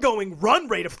an ongoing run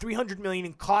rate of $300 million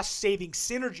in cost-saving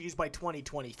synergies by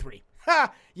 2023.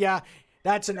 Yeah.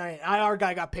 That's an IR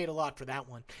guy got paid a lot for that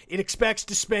one. It expects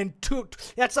to spend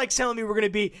that's like telling me we're going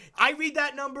to be. I read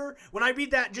that number. When I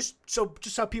read that, just so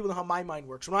people know how my mind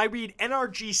works. When I read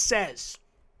NRG says,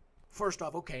 first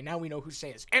off, okay, now we know who's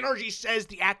saying this. NRG says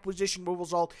the acquisition will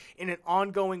result in an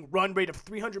ongoing run rate of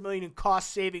 $300 million in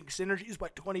cost-saving synergies by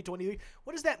 2023.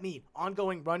 What does that mean?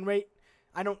 Ongoing run rate?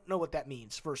 I don't know what that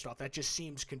means. First off, that just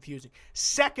seems confusing.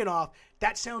 Second off,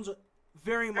 that sounds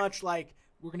very much like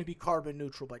we're going to be carbon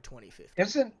neutral by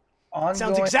 2050.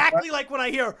 Sounds exactly like when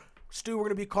I hear, Stu, we're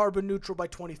going to be carbon neutral by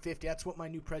 2050. That's what my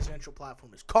new presidential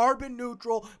platform is. Carbon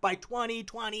neutral by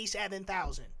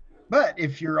 2027,000. But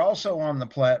if you're also on the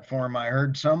platform, I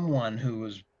heard someone who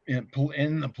was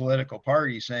in the political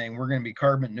party saying we're going to be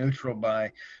carbon neutral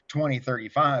by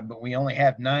 2035, but we only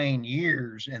have 9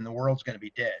 years and the world's going to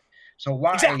be dead. So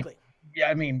why? Exactly. Yeah,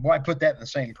 I mean, why put that in the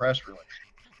same press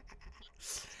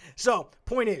release? So,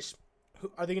 point is,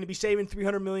 are they going to be saving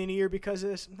 $300 million a year because of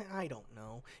this? I don't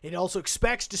know. It also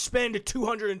expects to spend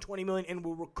 $220 million and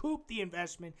will recoup the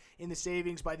investment in the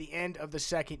savings by the end of the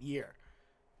second year.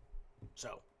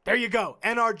 So there you go.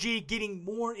 NRG getting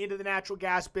more into the natural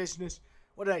gas business.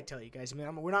 What did I tell you guys? I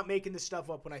mean, we're not making this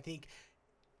stuff up when I think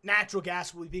natural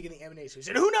gas will be big in the M&A space.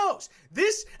 And who knows?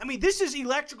 This is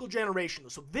electrical generation.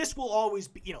 So this will always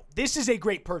be, this is a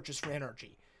great purchase for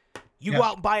NRG. You go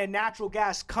out and buy a natural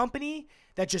gas company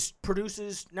that just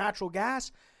produces natural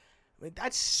gas, I mean,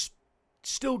 that's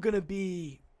still going to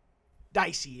be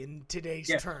dicey in today's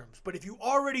terms. But if you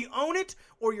already own it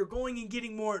or you're going and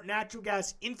getting more natural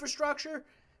gas infrastructure,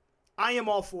 I am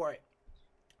all for it.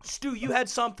 Stu, you had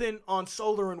something on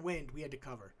solar and wind we had to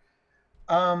cover.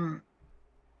 Not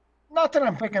that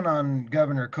I'm picking on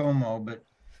Governor Cuomo, but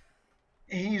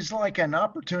he's like an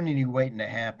opportunity waiting to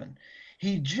happen.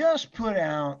 He just put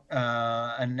out,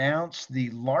 announced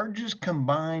the largest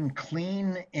combined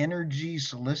clean energy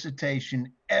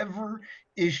solicitation ever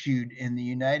issued in the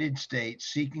United States,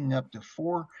 seeking up to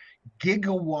 4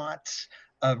 gigawatts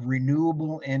of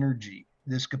renewable energy.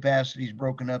 This capacity is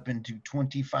broken up into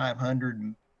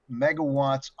 2,500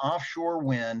 megawatts offshore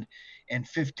wind and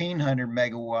 1,500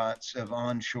 megawatts of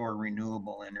onshore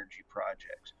renewable energy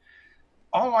projects.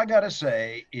 All I got to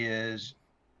say is,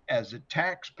 as a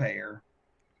taxpayer,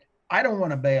 I don't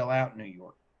want to bail out New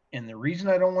York. And the reason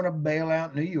I don't want to bail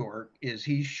out New York is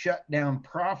he's shut down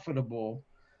profitable,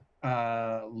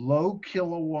 low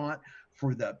kilowatt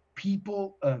for the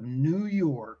people of New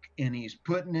York, and he's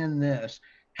putting in this.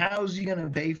 How's he going to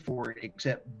pay for it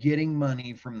except getting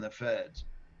money from the feds?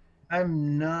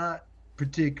 I'm not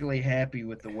particularly happy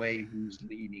with the way he's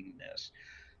leading this.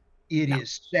 It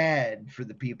is sad for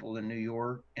the people in New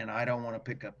York, and I don't want to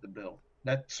pick up the bill.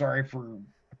 Sorry for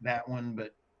that one,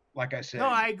 but like I said. No,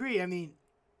 I agree. I mean,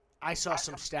 I saw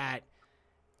some stat.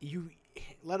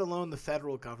 Let alone the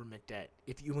federal government debt.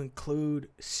 If you include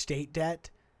state debt,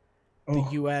 the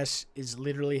U.S.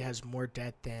 literally has more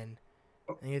debt than,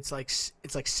 I think it's like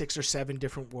 6 or 7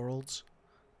 different worlds.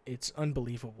 It's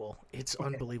unbelievable. It's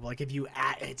unbelievable. Like if you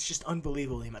add, it's just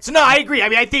unbelievably much. So no, I agree. I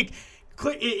mean, I think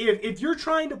if you're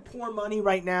trying to pour money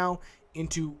right now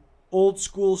into old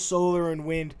school solar and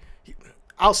wind,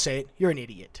 I'll say it, you're an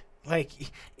idiot. Like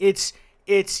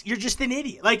you're just an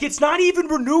idiot. Like it's not even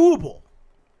renewable.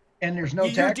 And there's no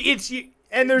tax. It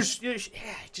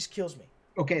just kills me.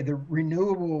 Okay, the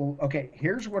renewable. Okay,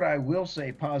 here's what I will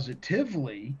say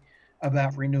positively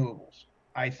about renewables.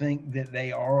 I think that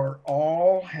they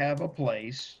all have a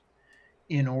place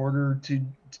in order to,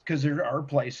 because there are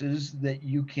places that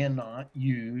you cannot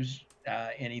use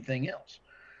anything else.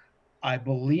 I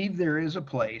believe there is a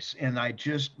place, and I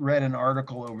just read an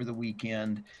article over the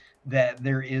weekend that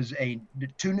there is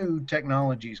 2 new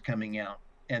technologies coming out,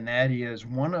 and that is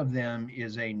one of them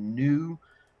is a new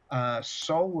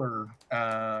solar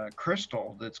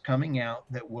crystal that's coming out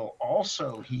that will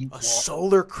also heat water.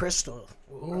 Solar crystal.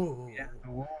 Ooh. Yeah,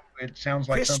 it sounds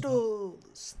like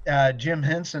crystals. Jim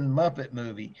Henson Muppet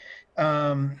movie.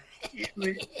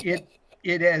 It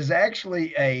is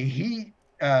actually a heat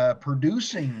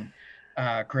producing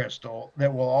crystal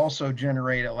that will also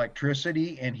generate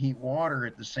electricity and heat water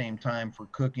at the same time for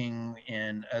cooking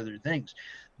and other things.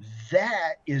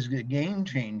 That is a game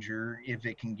changer if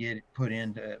it can get put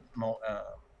into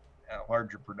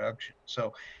larger production.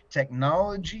 So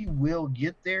technology will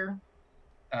get there.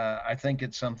 I think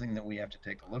it's something that we have to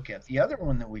take a look at. The other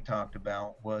one that we talked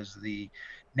about was the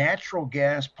natural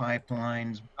gas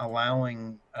pipelines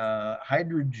allowing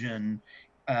hydrogen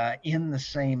in the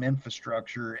same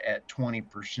infrastructure at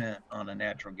 20% on a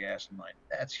natural gas line.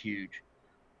 That's huge.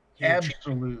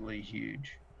 Absolutely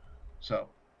huge. So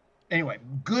anyway,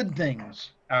 good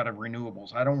things out of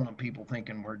renewables. I don't want people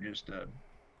thinking we're just a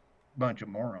bunch of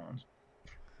morons.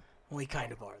 We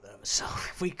kind of are, though.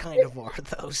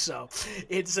 So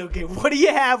it's okay. What do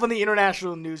you have on the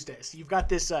international news desk? You've got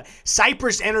this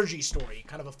Cyprus energy story,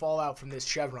 kind of a fallout from this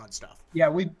Chevron stuff. Yeah,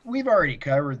 we've already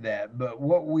covered that. But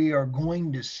what we are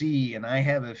going to see, and I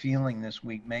have a feeling this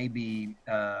week may be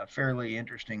fairly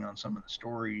interesting on some of the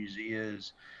stories,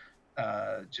 is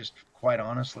just quite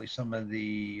honestly some of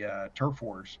the turf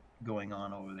wars going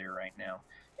on over there right now.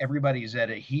 Everybody's at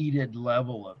a heated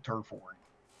level of turf war.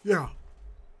 Yeah.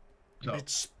 So.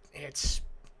 It's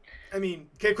I mean,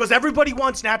 because everybody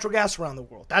wants natural gas around the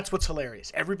world. That's what's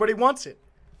hilarious. Everybody wants it.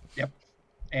 Yep.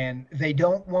 And they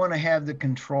don't want to have the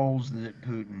controls that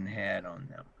Putin had on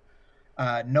them.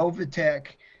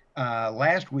 Novatek,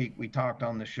 last week we talked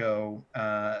on the show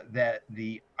that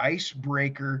the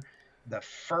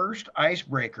first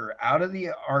icebreaker out of the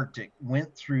Arctic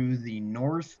went through the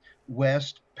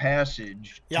Northwest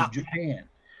Passage to Japan.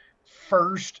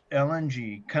 First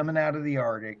LNG coming out of the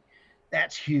Arctic.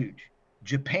 That's huge.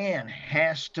 Japan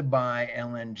has to buy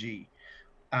LNG.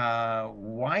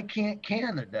 Why can't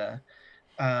Canada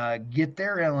get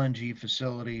their LNG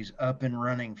facilities up and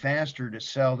running faster to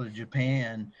sell to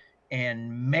Japan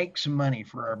and make some money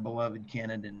for our beloved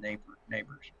Canadian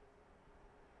neighbors?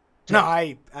 So, no,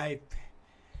 I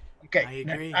okay. I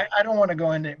agree. I don't want to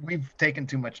go into it. We've taken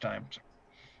too much time. So.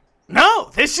 No,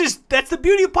 that's the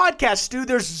beauty of podcasts, Stu.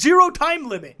 There's zero time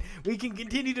limit. We can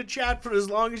continue to chat for as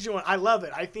long as you want. I love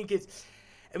it. I think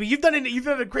you've done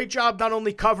a great job not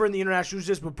only covering the international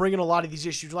news but bringing a lot of these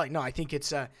issues. No, I think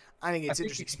it's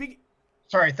interesting.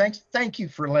 Sorry, thank you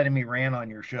for letting me rant on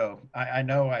your show. I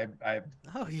know I.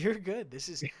 Oh, you're good.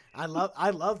 I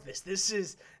love this. This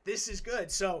is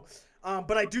good. So,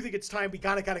 but I do think it's time we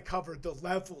gotta cover the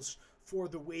levels for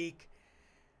the week.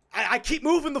 I keep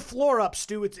moving the floor up,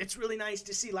 Stu. It's really nice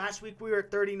to see. Last week we were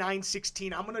at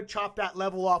 39.16. I'm going to chop that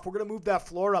level off. We're going to move that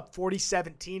floor up.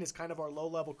 40.17 is kind of our low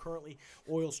level currently.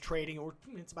 Oil's trading.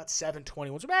 It's about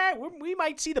 7.21. So we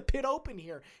might see the pit open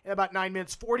here in about 9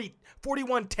 minutes.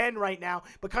 41.10 right now.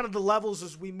 But kind of the levels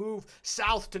as we move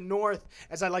south to north,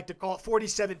 as I like to call it.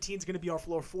 40.17 is going to be our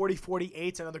floor.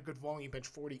 40.48 is another good volume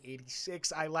bench.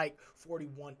 40.86. I like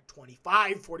 41.25,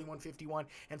 41.51,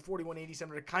 and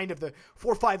 41.87 are kind of the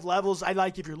 4 or 5 levels I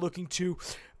like if you're looking to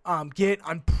get.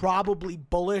 I'm probably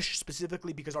bullish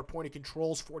specifically because our point of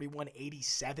control is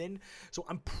 41.87. So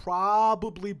I'm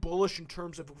probably bullish in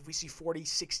terms of if we see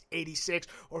 46.86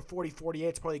 or 40.48,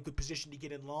 it's probably a good position to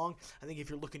get in long. I think if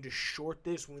you're looking to short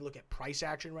this, when we look at price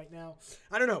action right now,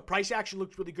 I don't know. Price action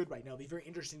looks really good right now. It'll be very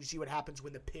interesting to see what happens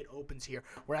when the pit opens here.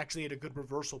 We're actually at a good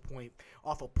reversal point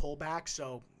off a pullback,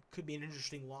 so could be an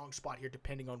interesting long spot here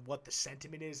depending on what the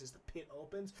sentiment is as the pit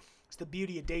opens. It's the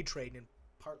beauty of day trading and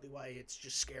partly why it's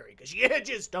just scary because you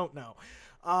just don't know.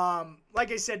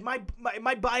 Like I said, my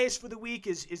bias for the week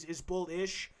is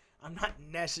bullish. I'm not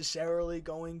necessarily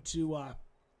going to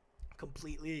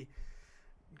completely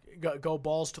go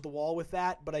balls to the wall with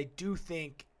that, but I do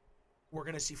think we're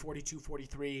going to see 42,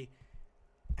 43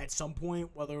 at some point.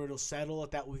 Whether it'll settle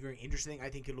at that will be very interesting. I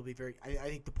think it'll be very. I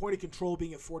think the point of control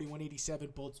being at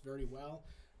 41.87 bodes very well,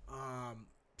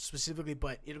 specifically.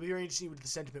 But it'll be very interesting when the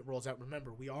sentiment rolls out.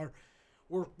 Remember, we are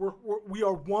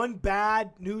one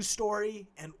bad news story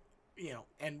and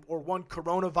or one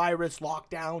coronavirus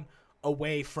lockdown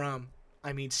away from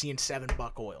seeing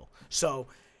 $7 oil. So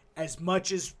as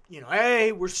much as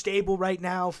hey, we're stable right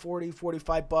now,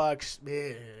 $40-$45.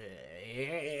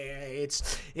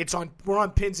 We're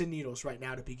on pins and needles right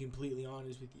now, to be completely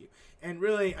honest with you. And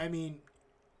really,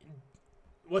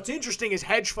 what's interesting is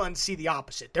hedge funds see the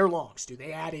opposite. They're longs, dude.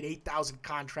 They added 8,000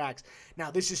 contracts.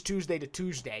 Now, this is Tuesday to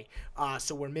Tuesday,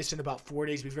 so we're missing about 4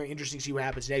 days. It'll be very interesting to see what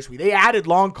happens next week. They added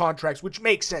long contracts, which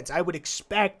makes sense. I would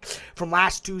expect from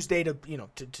last Tuesday to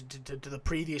the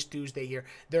previous Tuesday here,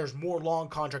 there's more long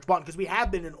contracts bought because we have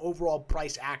been an overall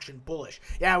price action bullish.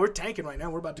 Yeah, we're tanking right now.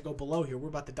 We're about to go below here. We're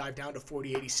about to dive down to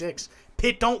 40.86.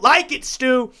 Pitt don't like it,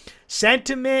 Stu.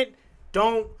 Sentiment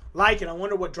don't like it. I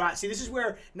wonder what drives. See, this is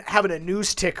where having a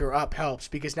news ticker up helps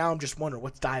because now I'm just wondering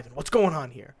what's diving. What's going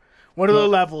on here? What are the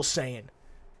levels saying?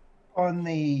 On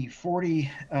the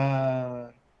 41,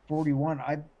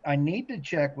 I need to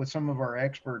check with some of our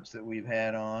experts that we've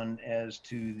had on as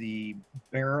to the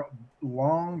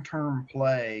long-term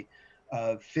play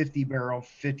of 50 barrel,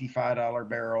 $55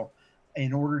 barrel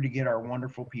in order to get our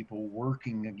wonderful people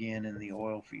working again in the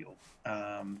oil field.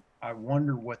 I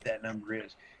wonder what that number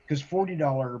is because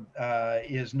 $40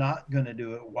 is not going to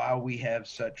do it while we have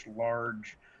such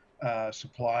large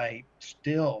supply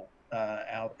still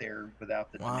out there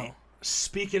without the demand.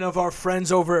 Speaking of our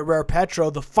friends over at Rare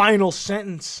Petro, the final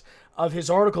sentence of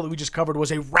his article that we just covered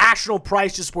was a rational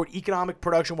price to support economic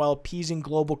production while appeasing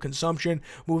global consumption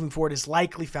moving forward is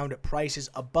likely found at prices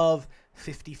above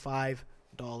 $55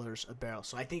 a barrel.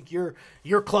 So I think you're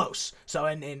close. So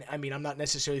and I'm not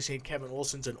necessarily saying Kevin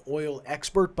Olson's an oil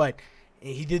expert, but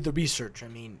he did the research.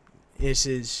 This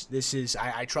is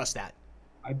I trust that.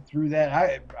 I threw that.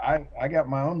 I got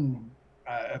my own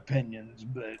opinions,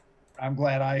 but I'm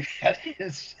glad I had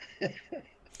his.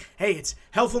 Hey, it's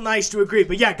helpful, nice to agree.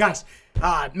 But yeah, guys,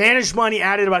 managed money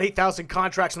added about 8,000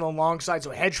 contracts on the long side.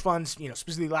 So hedge funds,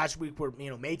 specifically last week, were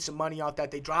made some money off that.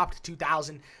 They dropped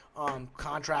 2,000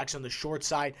 contracts on the short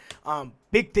side.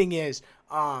 Big thing is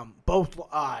both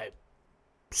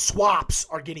swaps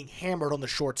are getting hammered on the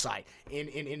short side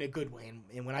in a good way.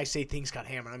 And when I say things got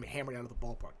hammered, I mean hammered out of the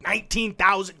ballpark.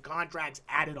 19,000 contracts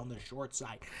added on the short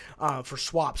side for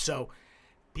swaps. So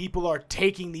people are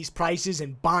taking these prices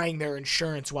and buying their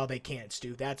insurance while they can,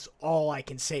 Stu. That's all I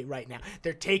can say right now.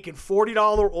 They're taking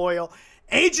 $40 oil.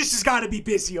 Aegis has got to be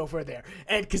busy over there.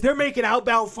 And because they're making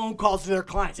outbound phone calls to their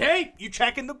clients. Hey, you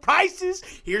checking the prices?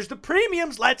 Here's the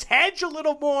premiums. Let's hedge a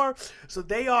little more. So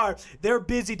they're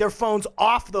busy. Their phone's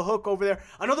off the hook over there.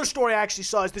 Another story I actually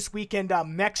saw is this weekend,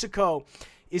 Mexico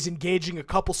is engaging a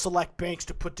couple select banks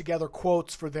to put together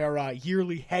quotes for their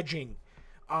yearly hedging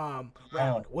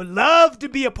round. Would love to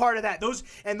be a part of that.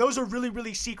 Those are really,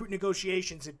 really secret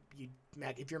negotiations.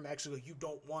 If you're Mexico, you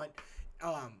don't want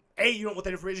you don't want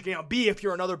that information getting out. B, if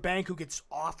you're another bank who gets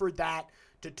offered that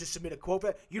to submit a quote for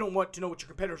that, you don't want to know what your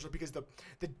competitors are because the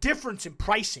difference in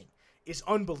pricing is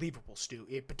unbelievable, Stu.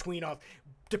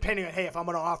 Depending on, hey, if I'm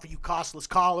going to offer you costless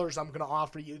collars, I'm going to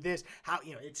offer you this.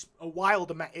 It's a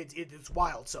wild amount. It's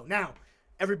wild. So now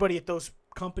everybody at those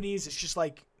companies, it's just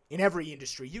like in every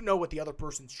industry, you know what the other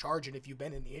person's charging if you've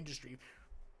been in the industry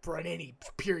for any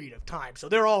period of time. So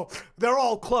they're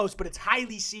all close, but it's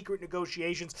highly secret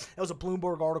negotiations. That was a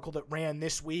Bloomberg article that ran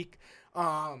this week.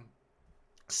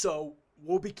 So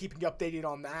we'll be keeping you updated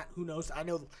on that. Who knows? I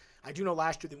do know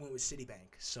last year they went with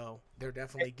Citibank, so they're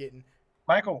definitely getting.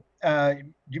 Michael, do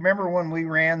you remember when we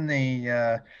ran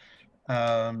the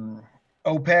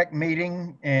OPEC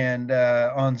meeting and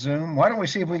on Zoom? Why don't we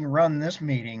see if we can run this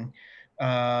meeting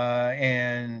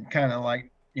and kind of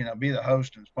like, be the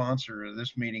host and sponsor of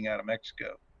this meeting out of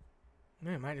Mexico?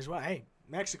 Yeah, might as well. Hey,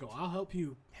 Mexico, I'll help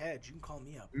you hedge. You can call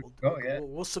me up.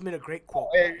 We'll submit a great quote.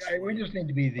 We just need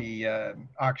to be the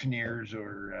auctioneers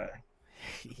or.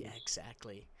 Yeah,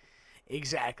 exactly.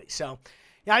 So,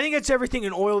 yeah, I think that's everything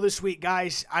in oil this week,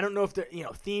 guys. I don't know if the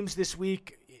themes this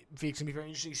week. It's going to be very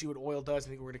interesting to see what oil does. I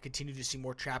think we're going to continue to see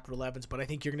more Chapter 11s, but I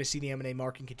think you're going to see the M&A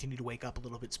market continue to wake up a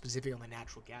little bit, specifically on the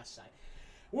natural gas side.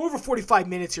 We're over 45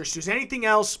 minutes here, Stu. Is there anything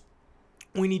else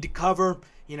we need to cover?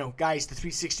 Guys, the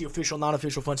 360 official,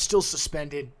 non-official fund still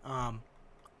suspended. I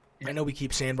know we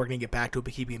keep saying we're going to get back to it,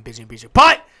 but keep getting busier and busier.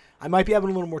 But I might be having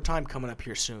a little more time coming up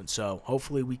here soon, so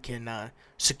hopefully we can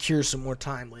secure some more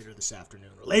time later this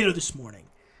afternoon or later this morning.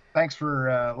 Thanks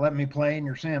for letting me play in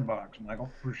your sandbox, Michael.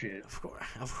 Appreciate it.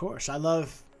 Of course. I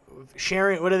love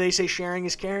sharing. What do they say? Sharing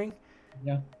is caring?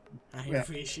 Yeah. I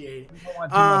appreciate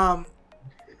it.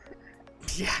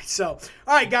 Yeah, so,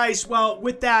 all right, guys. Well,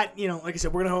 with that, like I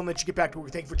said, we're going to home let you get back to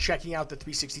work. Thank you for checking out the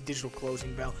 360 Digital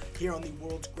Closing Bell here on the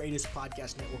world's greatest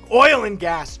podcast network, Oil and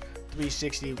Gas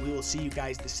 360. We will see you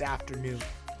guys this afternoon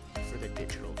for the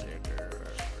Digital Ticker.